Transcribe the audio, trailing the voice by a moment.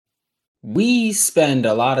We spend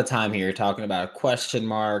a lot of time here talking about question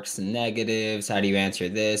marks, negatives, how do you answer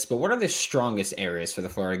this? But what are the strongest areas for the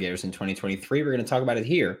Florida Gators in 2023? We're going to talk about it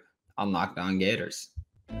here on Locked On Gators.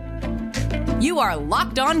 You are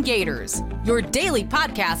Locked On Gators, your daily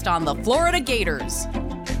podcast on the Florida Gators.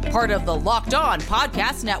 Part of the Locked On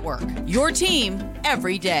Podcast Network, your team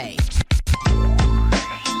every day.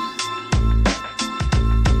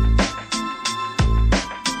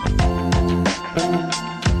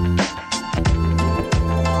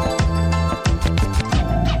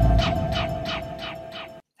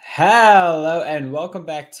 Hello and welcome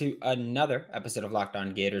back to another episode of Locked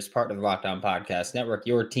On Gators, part of the Locked On Podcast Network,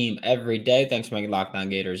 your team every day. Thanks for making Locked On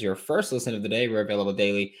Gators your first listen of the day. We're available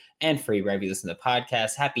daily and free wherever you listen to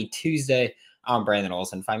podcasts. Happy Tuesday. I'm Brandon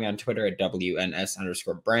Olson. Find me on Twitter at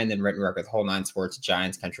WNS_Brandon, written work with Whole Nine Sports,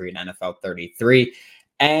 Giants Country, and NFL 33.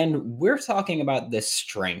 And we're talking about the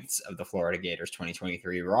strengths of the Florida Gators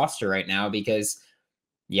 2023 roster right now because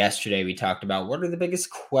yesterday, we talked about what are the biggest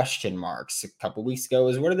question marks. A couple weeks ago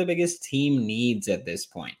was what are the biggest team needs at this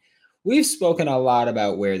point. We've spoken a lot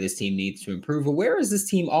about where this team needs to improve, but where is this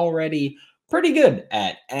team already pretty good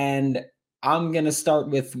at? And I'm going to start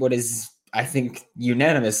with what is, I think,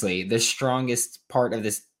 unanimously the strongest part of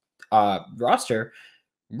this roster,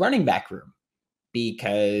 running back room,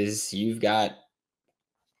 because you've got,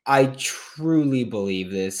 I truly believe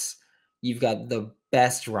this, you've got the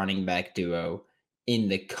best running back duo in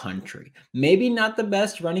the country. Maybe not the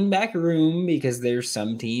best running back room because there's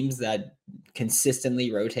some teams that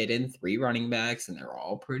consistently rotate in 3 running backs and they're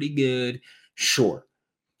all pretty good. Sure.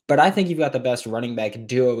 But I think you've got the best running back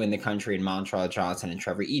duo in the country in Montrell Johnson and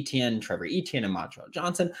Trevor Etienne and Montrell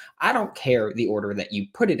Johnson. I don't care the order that you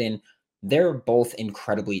put it in. They're both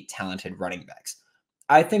incredibly talented running backs.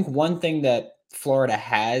 I think one thing that Florida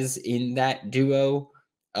has in that duo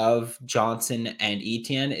of Johnson and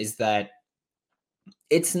Etienne is that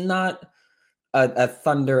it's not a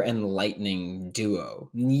thunder and lightning duo.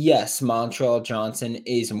 Yes, Montrell Johnson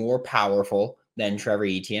is more powerful than Trevor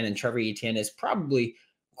Etienne, and Trevor Etienne is probably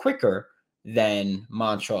quicker than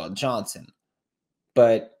Montrell Johnson.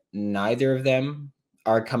 But neither of them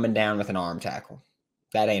are coming down with an arm tackle.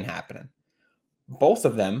 That ain't happening. Both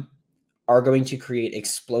of them are going to create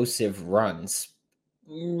explosive runs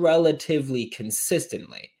relatively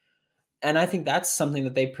consistently. And I think that's something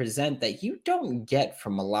that they present that you don't get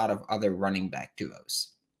from a lot of other running back duos.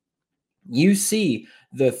 You see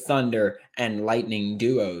the thunder and lightning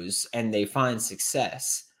duos and they find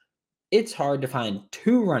success. It's hard to find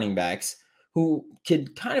 2 running backs who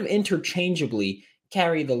could kind of interchangeably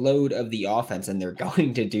carry the load of the offense, and they're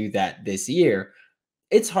going to do that this year.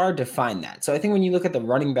 It's hard to find that. So I think when you look at the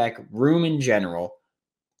running back room in general,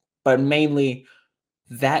 but mainly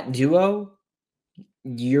that duo,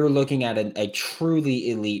 you're looking at a truly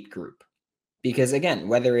elite group. Because again,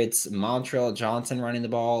 whether it's Montrell Johnson running the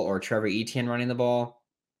ball or Trevor Etienne running the ball,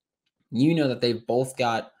 you know that they've both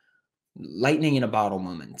got lightning in a bottle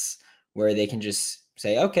moments where they can just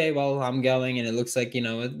say, okay, well, I'm going and it looks like, a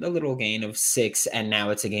little gain of 6 and now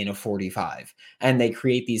it's a gain of 45. And they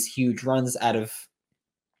create these huge runs out of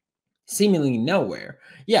seemingly nowhere.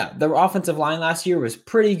 Yeah, the offensive line last year was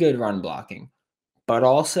pretty good run blocking, but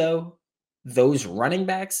also those running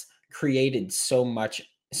backs created so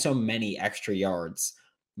many extra yards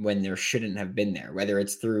when there shouldn't have been there, whether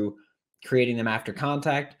it's through creating them after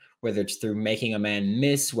contact, whether it's through making a man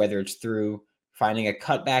miss, whether it's through finding a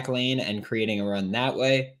cutback lane and creating a run that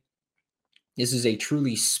way. This is a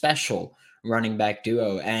truly special running back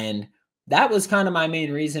duo. And that was kind of my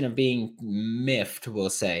main reason of being miffed, we'll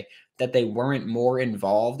say, that they weren't more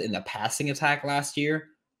involved in the passing attack last year,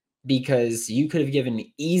 because you could have given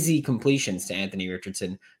easy completions to Anthony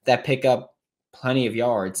Richardson that pick up plenty of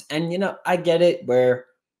yards. And, I get it where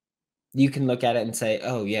you can look at it and say,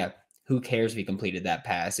 oh, yeah, who cares if he completed that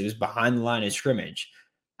pass? It was behind the line of scrimmage.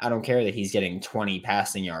 I don't care that he's getting 20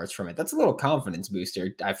 passing yards from it. That's a little confidence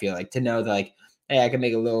booster, I feel like, to know that, like, hey, I can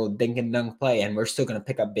make a little dink and dunk play and we're still going to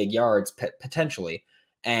pick up big yards potentially.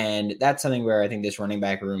 And that's something where I think this running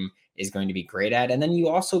back room is going to be great at. And then you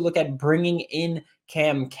also look at bringing in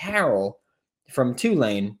Cam Carroll from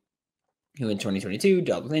Tulane, who in 2022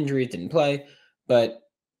 dealt with injuries, didn't play. But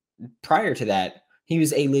prior to that, he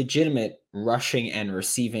was a legitimate rushing and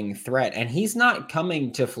receiving threat. And he's not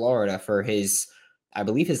coming to Florida for I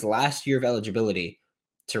believe his last year of eligibility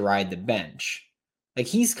to ride the bench. Like,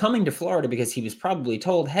 he's coming to Florida because he was probably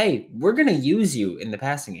told, hey, we're going to use you in the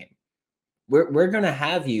passing game. We're going to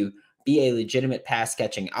have you be a legitimate pass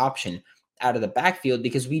catching option out of the backfield,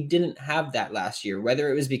 because we didn't have that last year,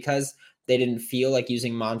 whether it was because they didn't feel like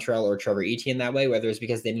using Montrell or Trevor Etienne that way, whether it's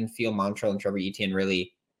because they didn't feel Montrell and Trevor Etienne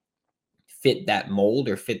really fit that mold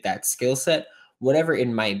or fit that skill set, whatever it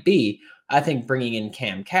might be. I think bringing in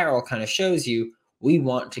Cam Carroll kind of shows you we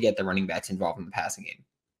want to get the running backs involved in the passing game.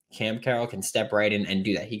 Cam Carroll can step right in and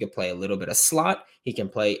do that. He could play a little bit of slot. He can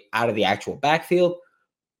play out of the actual backfield,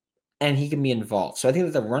 and he can be involved. So I think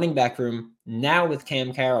that the running back room now with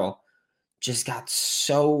Cam Carroll just got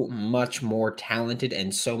so much more talented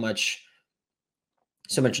and so much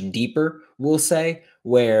deeper, we'll say,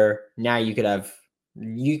 where now you could have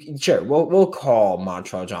we'll call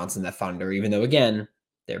Montrell Johnson the Thunder, even though again,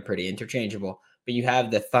 they're pretty interchangeable. But you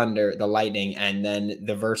have the Thunder, the Lightning, and then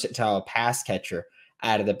the versatile pass catcher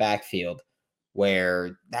out of the backfield,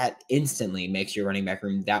 where that instantly makes your running back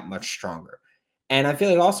room that much stronger. And I feel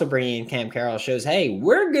like also bringing in Cam Carroll shows, hey,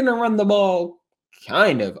 we're going to run the ball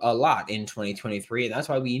kind of a lot in 2023. And that's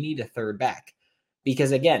why we need a third back.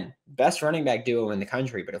 Because again, best running back duo in the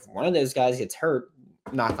country. But if one of those guys gets hurt,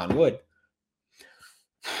 knock on wood,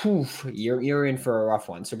 you're in for a rough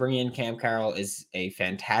one. So bringing in Cam Carroll is a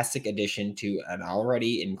fantastic addition to an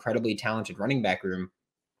already incredibly talented running back room,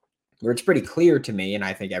 where it's pretty clear to me, and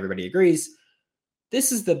I think everybody agrees,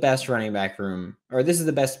 this is the best running back room, or this is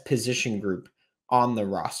the best position group on the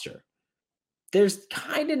roster. There's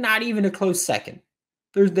kind of not even a close second.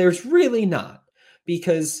 There's really not,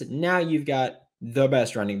 because now you've got the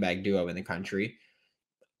best running back duo in the country.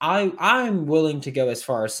 I'm willing to go as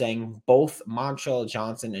far as saying both Montrell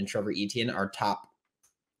Johnson and Trevor Etienne are top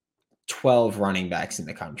 12 running backs in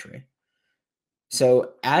the country.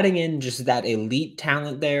 So adding in just that elite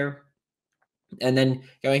talent there, and then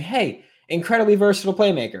going, hey, incredibly versatile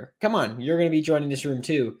playmaker. Come on, you're going to be joining this room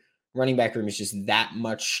too. Running back room is just that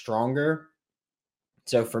much stronger.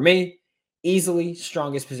 So for me, easily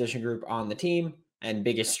strongest position group on the team and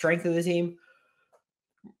biggest strength of the team,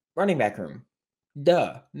 running back room.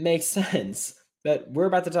 Duh, makes sense. But we're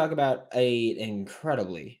about to talk about an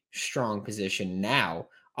incredibly strong position now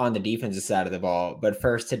on the defensive side of the ball. But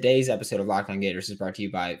first, today's episode of Locked On Gators is brought to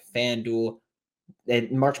you by FanDuel.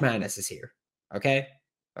 March Madness is here. Okay.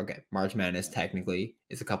 March Madness technically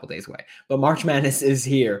is a couple days away, but March Madness is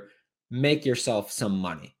here. Make yourself some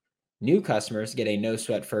money. New customers get a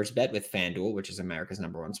no-sweat first bet with FanDuel, which is America's #1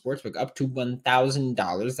 sportsbook, up to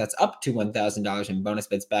 $1,000. That's up to $1,000 in bonus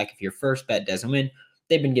bets back if your first bet doesn't win.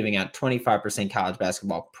 They've been giving out 25% college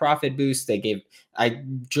basketball profit boost.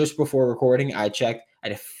 Just before recording, I checked, I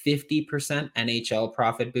had a 50% NHL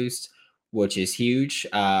profit boost, which is huge.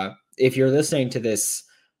 If you're listening to this,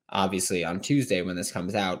 obviously on Tuesday when this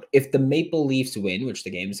comes out, if the Maple Leafs win, which the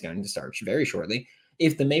game is going to start very shortly,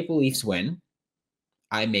 if the Maple Leafs win,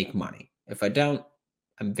 I make money. If I don't,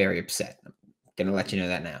 I'm very upset. I'm going to let you know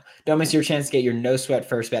that now. Don't miss your chance to get your no-sweat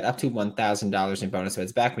first bet up to $1,000 in bonus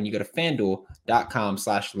bets back when you go to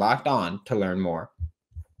FanDuel.com/lockedon to learn more.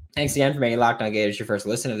 Thanks again for making Locked On Gators your first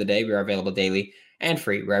listen of the day. We are available daily and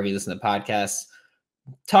free wherever you listen to podcasts.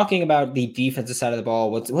 Talking about the defensive side of the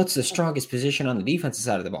ball, what's the strongest position on the defensive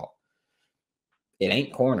side of the ball? It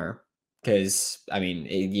ain't corner, because,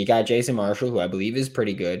 you got Jason Marshall, who I believe is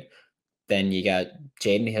pretty good. Then you got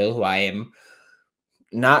Jaden Hill, who I am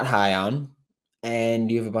not high on, and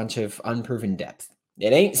you have a bunch of unproven depth.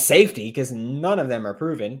 It ain't safety, because none of them are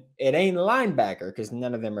proven. It ain't linebacker, because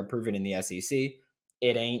none of them are proven in the SEC.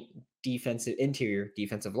 It ain't interior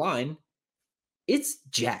defensive line. It's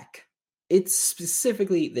Jack. It's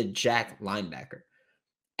specifically the Jack linebacker.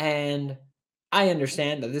 And I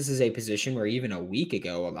understand that this is a position where even a week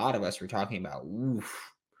ago, a lot of us were talking about,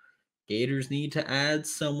 Gators need to add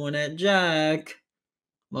someone at Jack.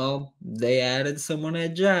 Well, they added someone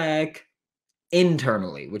at Jack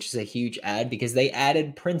internally, which is a huge add because they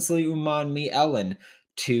added Princely Umanmielen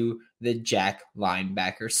to the Jack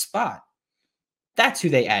linebacker spot. That's who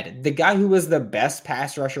they added. The guy who was the best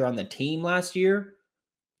pass rusher on the team last year,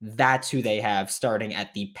 that's who they have starting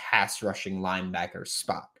at the pass rushing linebacker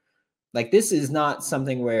spot. Like, this is not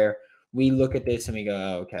something where we look at this and we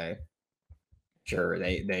go, okay, sure,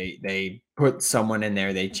 they put someone in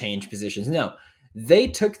there, they change positions. No, they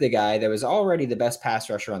took the guy that was already the best pass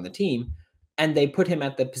rusher on the team, and they put him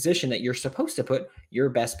at the position that you're supposed to put your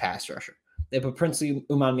best pass rusher. They put Princely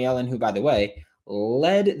Umanmielen, who, by the way,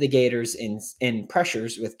 led the Gators in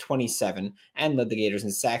pressures with 27 and led the Gators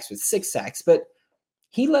in sacks with 6 sacks. But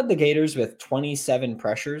he led the Gators with 27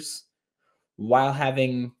 pressures while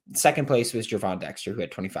having second place was Gervon Dexter, who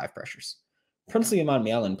had 25 pressures. Princely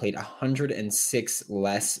Umanmielen played 106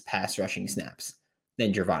 less pass rushing snaps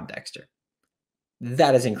than Gervon Dexter.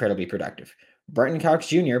 That is incredibly productive. Brenton Cox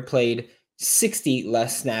Jr. played 60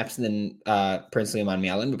 less snaps than Princely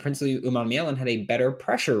Umanmielen, but Princely Umanmielen had a better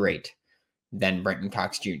pressure rate than Brenton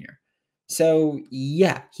Cox Jr. So,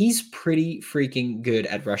 yeah, he's pretty freaking good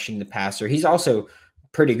at rushing the passer. He's also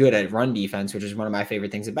pretty good at run defense, which is one of my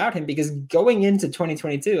favorite things about him, because going into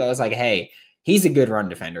 2022, I was like, hey, he's a good run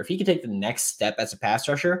defender. If he could take the next step as a pass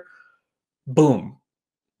rusher, boom.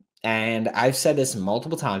 And I've said this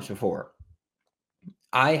multiple times before.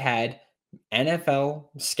 I had NFL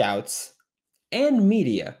scouts and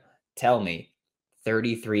media tell me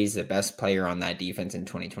 33 is the best player on that defense in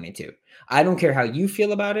 2022. I don't care how you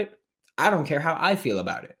feel about it. I don't care how I feel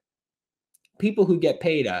about it. People who get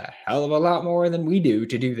paid a hell of a lot more than we do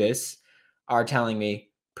to do this are telling me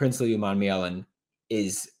Princely Umanmielen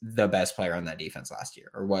is the best player on that defense last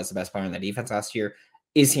year, or was the best player on that defense last year.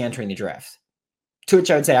 Is he entering the draft? To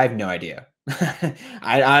which I would say I have no idea.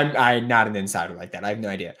 I'm not an insider like that. I have no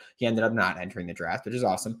idea. He ended up not entering the draft, which is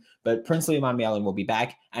awesome. But Princely Umanmielen will be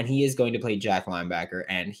back, and he is going to play Jack linebacker,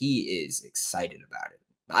 and he is excited about it.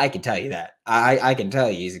 I can tell you that. I can tell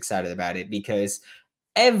you he's excited about it, because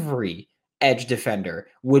every edge defender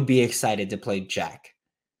would be excited to play Jack.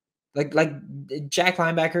 Like Jack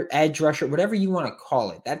linebacker, edge rusher, whatever you want to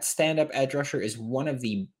call it. That stand-up edge rusher is one of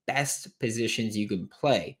the best positions you can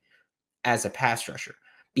play as a pass rusher,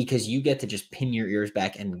 because you get to just pin your ears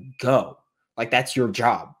back and go. Like, that's your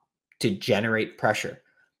job, to generate pressure.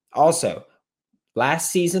 Also,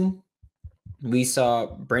 last season, we saw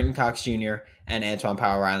Brenton Cox Jr. and Antoine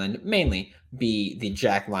Powell-Ryland mainly be the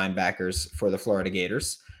Jack linebackers for the Florida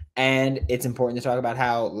Gators. And it's important to talk about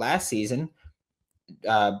how last season,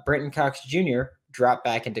 Brenton Cox Jr. dropped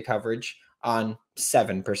back into coverage on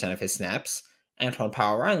 7% of his snaps. Antoine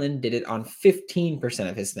Powell-Ryland did it on 15%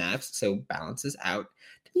 of his snaps, so balances out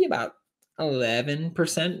to be about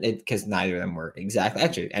 11%, because neither of them were exactly.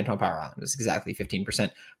 Actually, Antoine Powell-Ryland was exactly 15%.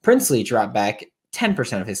 Princely dropped back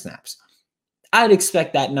 10% of his snaps. I'd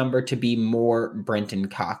expect that number to be more Brenton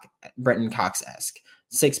Cox-esque.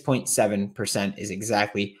 6.7% is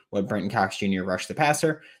exactly what Brenton Cox Jr. rushed the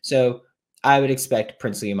passer. So I would expect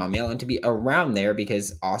Princely Umanmielen to be around there,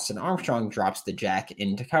 because Austin Armstrong drops the jack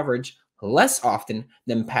into coverage less often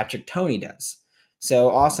than Patrick Toney does.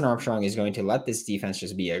 So Austin Armstrong is going to let this defense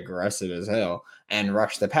just be aggressive as hell and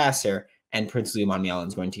rush the passer, and Princely Umanmielen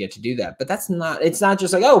is going to get to do that. But it's not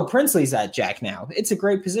just like, oh, Princely's at jack now. It's a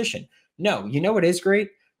great position. No, you know what is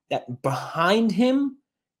great? That behind him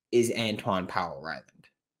is Antoine Powell-Ryland.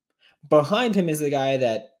 Behind him is the guy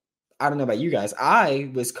that, I don't know about you guys,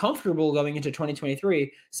 I was comfortable going into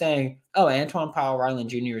 2023 saying, oh, Antoine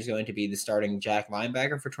Powell-Ryland Jr. is going to be the starting Jack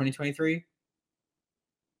linebacker for 2023.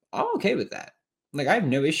 I'm okay with that. Like, I have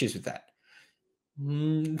no issues with that.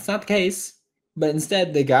 It's not the case. But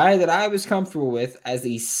instead, the guy that I was comfortable with as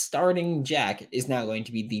the starting Jack is now going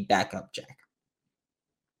to be the backup Jack.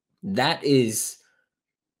 That is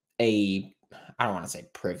I don't want to say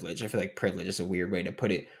privilege. I feel like privilege is a weird way to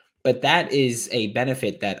put it. But that is a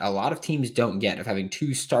benefit that a lot of teams don't get, of having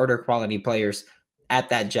two starter quality players at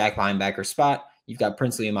that Jack linebacker spot. You've got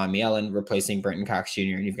Princely Umanmielen replacing Brenton Cox Jr.,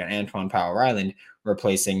 and you've got Antoine Powell-Ryland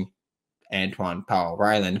replacing Antoine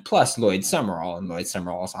Powell-Ryland plus Lloyd Summerall. And Lloyd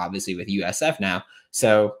Summerall is obviously with USF now.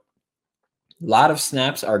 So a lot of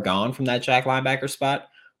snaps are gone from that Jack linebacker spot.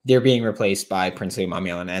 They're being replaced by Princely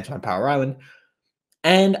Umanmielen and Antoine Powell-Ryland.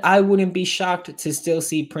 And I wouldn't be shocked to still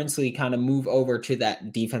see Princely kind of move over to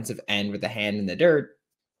that defensive end with a hand in the dirt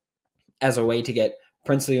as a way to get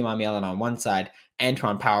Princely Umanmielen on one side,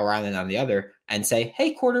 Antoine Powell-Ryland on the other, and say,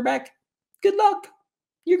 hey, quarterback, good luck.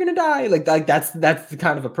 You're going to die. Like that's the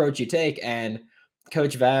kind of approach you take. And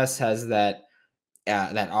Coach Vass has that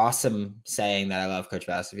awesome saying that I love. Coach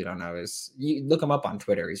Vass, if you don't know, is you look him up on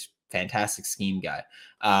Twitter. He's a fantastic scheme guy.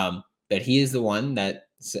 But he is the one that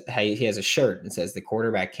he has a shirt that says the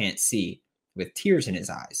quarterback can't see with tears in his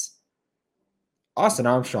eyes. Austin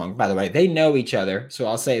Armstrong, by the way, they know each other, so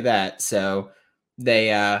I'll say that. So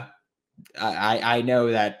they, I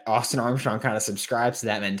know that Austin Armstrong kind of subscribes to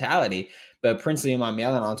that mentality. But Princely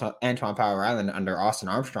Umanmielen and Antoine Powell-Ryland under Austin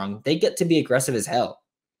Armstrong, they get to be aggressive as hell.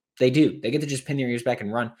 They do. They get to just pin their ears back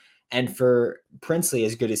and run. And for Princely,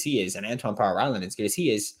 as good as he is, and Antoine Powell-Ryland, as good as he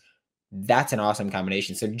is, that's an awesome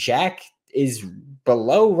combination. So Jack is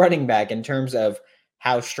below running back in terms of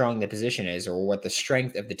how strong the position is, or what the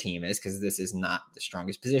strength of the team is, because this is not the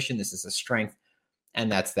strongest position. This is a strength,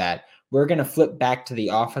 and that's that. We're going to flip back to the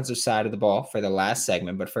offensive side of the ball for the last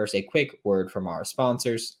segment, but first, a quick word from our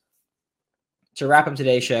sponsors. To wrap up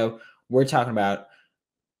today's show, we're talking about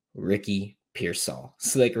Ricky Pearsall.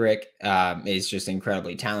 Slick Rick is just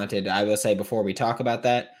incredibly talented. I will say before we talk about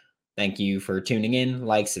that, thank you for tuning in.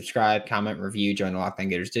 Like, subscribe, comment, review, join the Locked On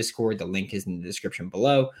Gators Discord. The link is in the description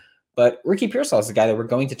below. But Ricky Pearsall is the guy that we're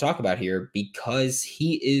going to talk about here, because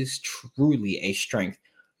he is truly a strength.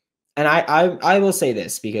 And I will say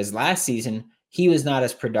this, because last season he was not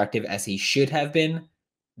as productive as he should have been.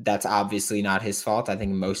 That's obviously not his fault. I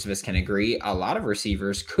think most of us can agree. A lot of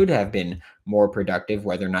receivers could have been more productive,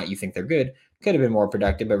 whether or not you think they're good, could have been more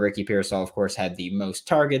productive. But Ricky Pearsall, of course, had the most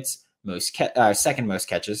targets, second most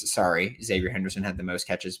catches. Sorry, Xavier Henderson had the most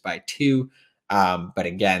catches by 2. But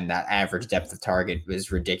again, that average depth of target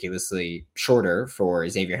was ridiculously shorter for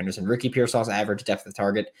Xavier Henderson. Ricky Pearsall's average depth of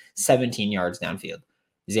target, 17 yards downfield.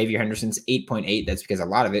 Xavier Henderson's 8.8. That's because a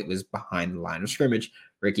lot of it was behind the line of scrimmage.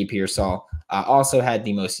 Ricky Pearsall also had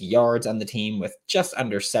the most yards on the team with just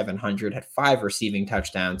under 700, had 5 receiving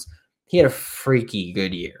touchdowns. He had a freaky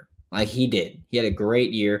good year. Like he did. He had a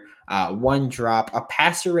great year. 1 drop, a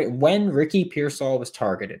passer rate. When Ricky Pearsall was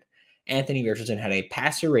targeted, Anthony Richardson had a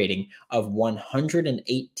passer rating of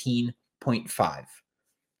 118.5.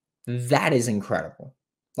 That is incredible.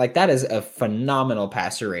 Like that is a phenomenal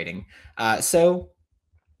passer rating. So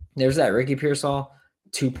there's that. Ricky Pearsall,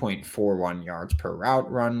 2.41 yards per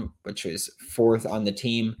route run, which was 4th on the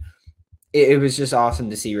team. It was just awesome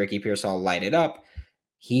to see Ricky Pearsall light it up.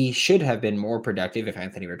 He should have been more productive if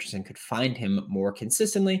Anthony Richardson could find him more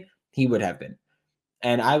consistently. He would have been.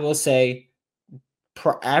 And I will say,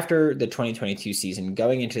 after the 2022 season,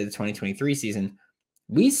 going into the 2023 season,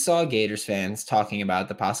 we saw Gators fans talking about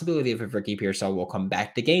the possibility of if Ricky Pearsall will come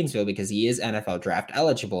back to Gainesville because he is NFL draft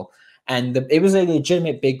eligible. And it was a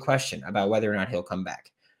legitimate big question about whether or not he'll come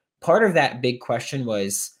back. Part of that big question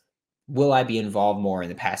was, will I be involved more in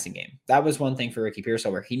the passing game? That was one thing for Ricky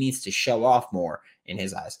Pearsall where he needs to show off more in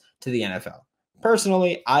his eyes to the NFL.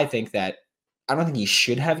 Personally, I think that I don't think he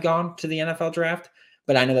should have gone to the NFL draft,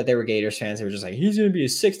 but I know that there were Gators fans who were just like, he's going to be a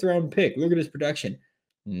 6th round pick. Look at his production.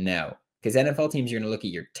 No, because NFL teams are going to look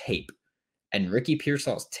at your tape. And Ricky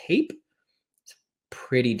Pearsall's tape is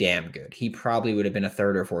pretty damn good. He probably would have been a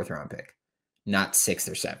 3rd or 4th round pick, not 6th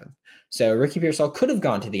or 7th. So Ricky Pearsall could have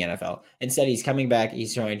gone to the NFL. Instead, he's coming back.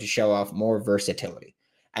 He's trying to show off more versatility.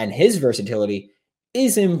 And his versatility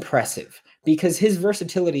is impressive because his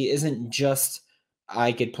versatility isn't just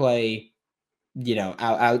I could play,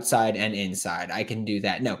 outside and inside. I can do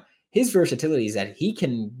that. No, his versatility is that he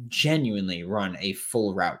can genuinely run a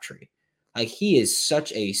full route tree. Like he is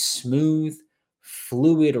such a smooth,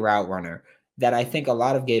 fluid route runner that I think a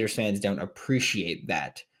lot of Gators fans don't appreciate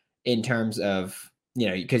that in terms of,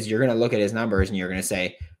 because you're going to look at his numbers and you're going to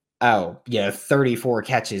say, 34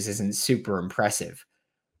 catches isn't super impressive.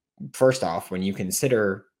 First off, when you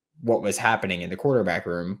consider what was happening in the quarterback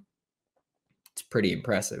room, it's pretty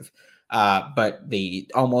impressive. But the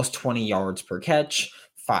almost 20 yards per catch,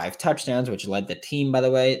 5 touchdowns, which led the team, by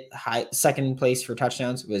the way, second place for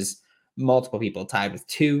touchdowns was multiple people tied with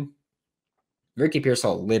 2. Ricky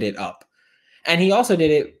Pearsall lit it up. And he also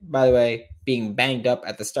did it, by the way, being banged up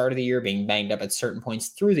at the start of the year, being banged up at certain points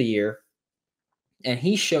through the year. And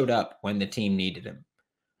he showed up when the team needed him.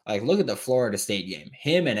 Like, look at the Florida State game.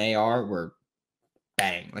 Him and AR were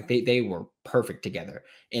bang. Like, they were perfect together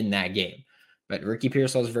in that game. But Ricky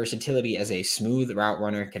Pearsall's versatility as a smooth route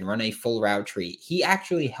runner, can run a full route tree. He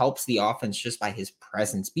actually helps the offense just by his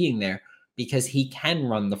presence being there because he can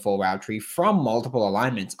run the full route tree from multiple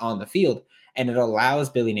alignments on the field. And it allows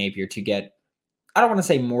Billy Napier to get, I don't want to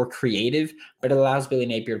say more creative, but it allows Billy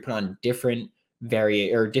Napier to put on different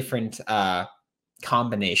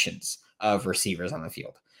combinations of receivers on the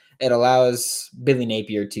field. It allows Billy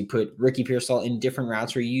Napier to put Ricky Pearsall in different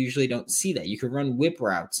routes where you usually don't see that. You can run whip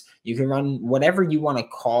routes. You can run whatever you want to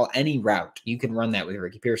call any route. You can run that with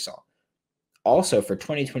Ricky Pearsall. Also, for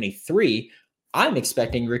 2023, I'm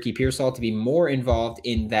expecting Ricky Pearsall to be more involved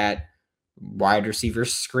in that wide receiver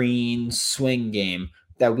screen swing game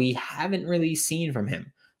that we haven't really seen from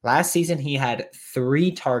him. Last season, he had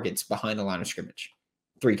 3 targets behind the line of scrimmage.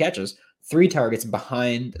 3 catches, 3 targets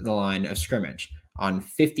behind the line of scrimmage on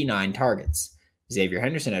 59 targets. Xavier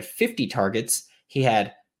Henderson had 50 targets. He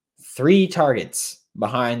had 3 targets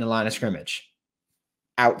behind the line of scrimmage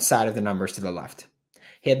outside of the numbers to the left.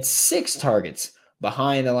 He had 6 targets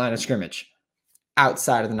behind the line of scrimmage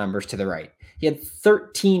outside of the numbers to the right. He had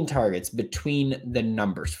 13 targets between the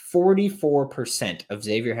numbers. 44% of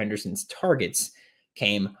Xavier Henderson's targets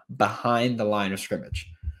came behind the line of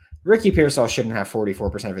scrimmage. Ricky Pearsall shouldn't have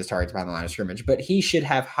 44% of his targets behind the line of scrimmage, but he should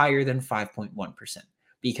have higher than 5.1%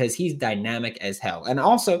 because he's dynamic as hell. And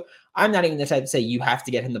also, I'm not even the type to say you have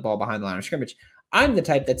to get him the ball behind the line of scrimmage. I'm the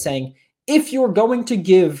type that's saying if you're going to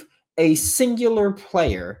give a singular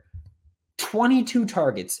player 22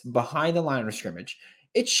 targets behind the line of scrimmage,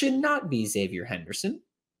 it should not be Xavier Henderson.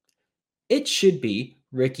 It should be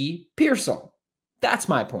Ricky Pearsall. That's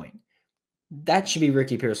my point. That should be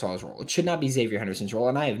Ricky Pearsall's role. It should not be Xavier Henderson's role,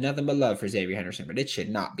 and I have nothing but love for Xavier Henderson, but it should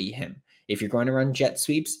not be him. If you're going to run jet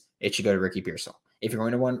sweeps, it should go to Ricky Pearsall. If you're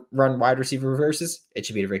going to run wide receiver reverses, it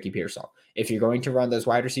should be to Ricky Pearsall. If you're going to run those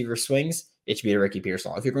wide receiver swings, it should be to Ricky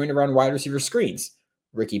Pearsall. If you're going to run wide receiver screens,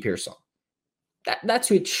 Ricky Pearsall. That's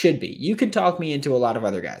who it should be. You could talk me into a lot of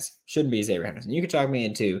other guys. Shouldn't be Xavier Henderson. You could talk me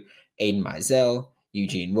into Aiden Mizell,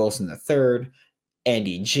 Eugene Wilson III,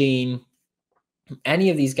 Andy Jean, any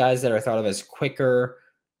of these guys that are thought of as quicker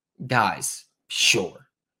guys, sure.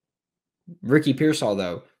 Ricky Pearsall,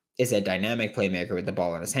 though, is a dynamic playmaker with the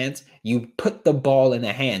ball in his hands. You put the ball in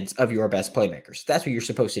the hands of your best playmakers. That's what you're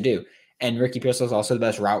supposed to do. And Ricky Pearsall is also the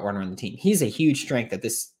best route runner on the team. He's a huge strength that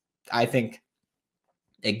I think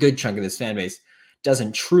a good chunk of this fan base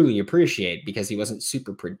doesn't truly appreciate because he wasn't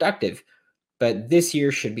super productive. But this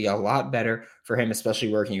year should be a lot better for him,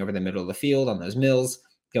 especially working over the middle of the field on those mills.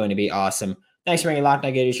 Going to be awesome. Thanks for making Locked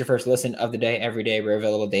On Gators your first listen of the day every day. We're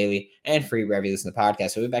available daily and free wherever you listen to the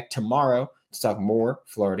podcast. So we'll be back tomorrow to talk more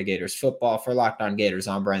Florida Gators football. For Locked On Gators,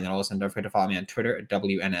 I'm Brandon Olson. Don't forget to follow me on Twitter at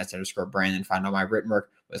WNS_Brandon. Find all my written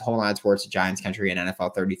work with Whole Line Sports, Giants Country, and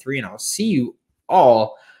NFL 33. And I'll see you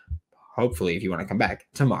all, hopefully, if you want to come back,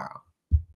 tomorrow.